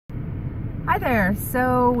Hi there,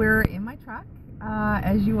 so we're in my truck.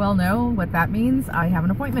 As you all know what that means, I have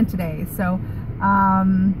an appointment today. So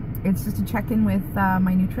it's just a check-in with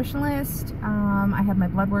my nutritionalist. I had my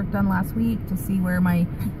blood work done last week to see where my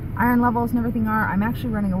iron levels and everything are. I'm actually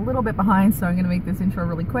running a little bit behind, so I'm going to make this intro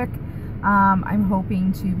really quick. I'm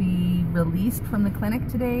hoping to be released from the clinic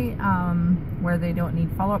today where they don't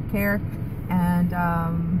need follow-up care, and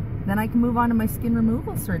then I can move on to my skin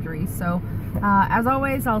removal surgery. So as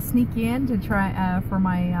always, I'll sneak you in to try for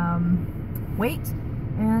my weight,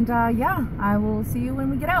 and yeah, I will see you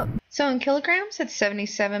when we get out. So in kilograms it's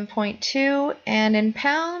 77.2, and in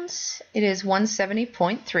pounds it is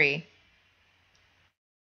 170.3.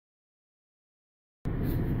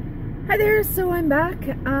 Hi there, so I'm back.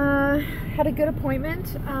 Had a good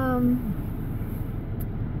appointment.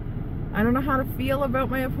 I don't know how to feel about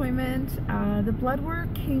my appointment. The blood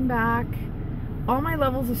work came back. All my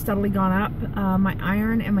levels have steadily gone up. My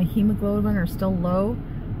iron and my hemoglobin are still low,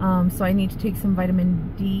 so I need to take some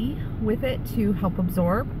vitamin D with it to help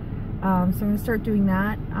absorb. So I'm going to start doing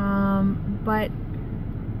that. But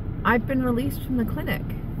I've been released from the clinic.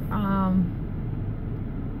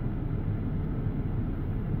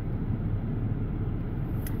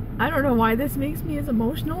 I don't know why this makes me as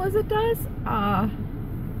emotional as it does.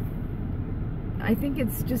 I think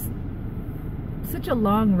it's just such a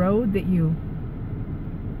long road that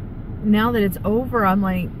now that it's over, I'm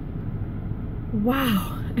like,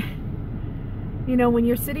 wow. You know, when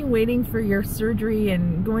you're sitting waiting for your surgery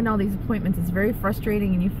and going to all these appointments, it's very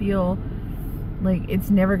frustrating, and you feel like it's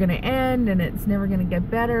never going to end, and it's never going to get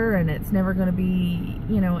better, and it's never going to be,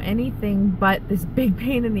 you know, anything but this big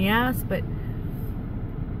pain in the ass. But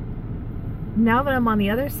now that I'm on the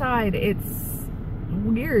other side, it's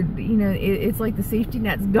weird, you know, it's like the safety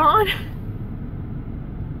net's gone.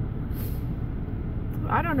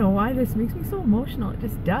 I don't know why this makes me so emotional, it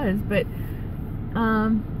just does. But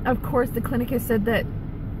of course the clinic has said that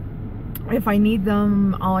if I need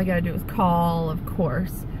them, all I gotta do is call, of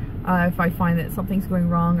course, if I find that something's going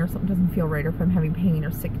wrong or something doesn't feel right, or if I'm having pain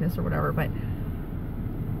or sickness or whatever. But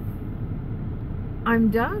I'm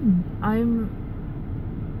done.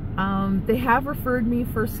 They have referred me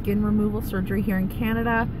for skin removal surgery here in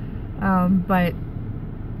Canada, but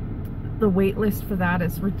the wait list for that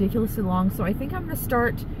is ridiculously long. So I think I'm going to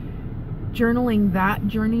start journaling that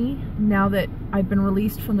journey now that I've been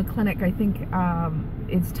released from the clinic. I think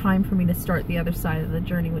it's time for me to start the other side of the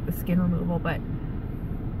journey with the skin removal. But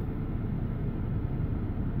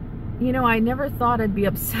you know, I never thought I'd be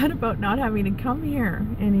upset about not having to come here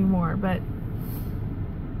anymore. But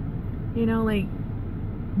you know, like,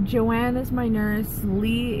 Joanne is my nurse,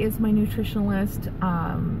 Lee is my nutritionalist,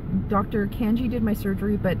 Dr. Kanji did my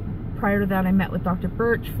surgery, but prior to that I met with Dr.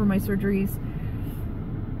 Birch for my surgeries.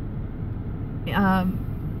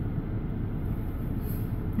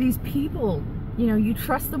 These people, you know, you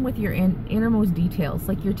trust them with your innermost details.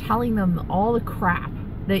 Like, you're telling them all the crap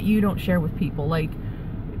that you don't share with people, like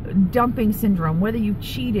dumping syndrome, whether you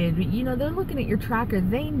cheated. You know, they're looking at your tracker.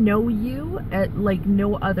 They know you at like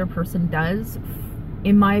no other person does,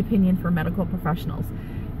 in my opinion, for medical professionals,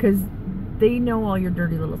 because they know all your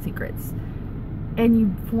dirty little secrets, and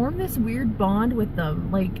you form this weird bond with them.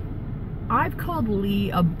 Like, I've called Lee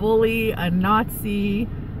a bully, a Nazi,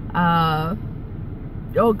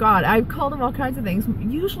 oh god, I've called him all kinds of things,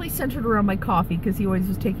 usually centered around my coffee, because he always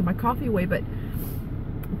was taking my coffee away. But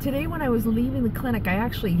today when I was leaving the clinic, I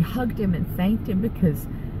actually hugged him and thanked him, because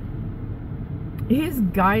his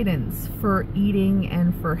guidance for eating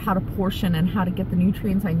and for how to portion and how to get the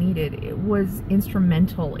nutrients I needed, it was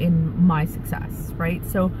instrumental in my success, right?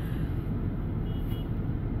 So,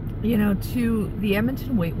 you know, to the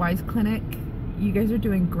Edmonton Weight Wise Clinic, you guys are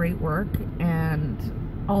doing great work, and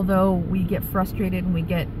although we get frustrated and we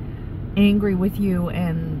get angry with you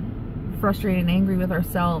and frustrated and angry with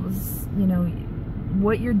ourselves, you know,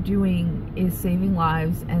 what you're doing is saving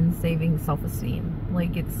lives and saving self-esteem.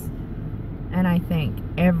 Like, it's, and I thank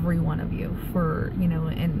every one of you for, you know,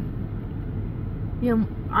 and, you know,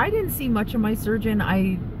 I didn't see much of my surgeon.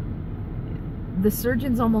 The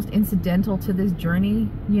surgeon's almost incidental to this journey.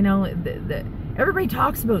 You know, everybody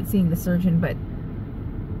talks about seeing the surgeon, but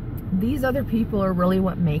these other people are really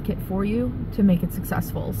what make it for you to make it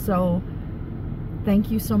successful. So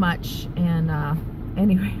thank you so much. And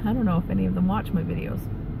anyway, I don't know if any of them watch my videos,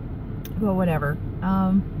 but whatever.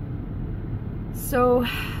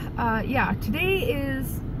 Yeah, today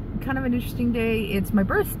is kind of an interesting day. It's my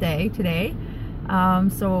birthday today,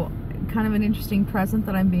 so kind of an interesting present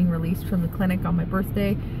that I'm being released from the clinic on my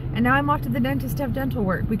birthday, and now I'm off to the dentist to have dental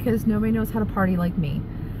work, because nobody knows how to party like me.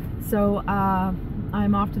 So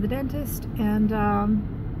I'm off to the dentist, and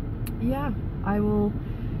yeah, I will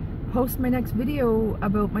post my next video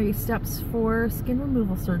about my steps for skin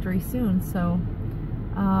removal surgery soon. So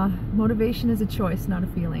motivation is a choice, not a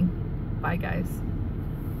feeling. Bye guys.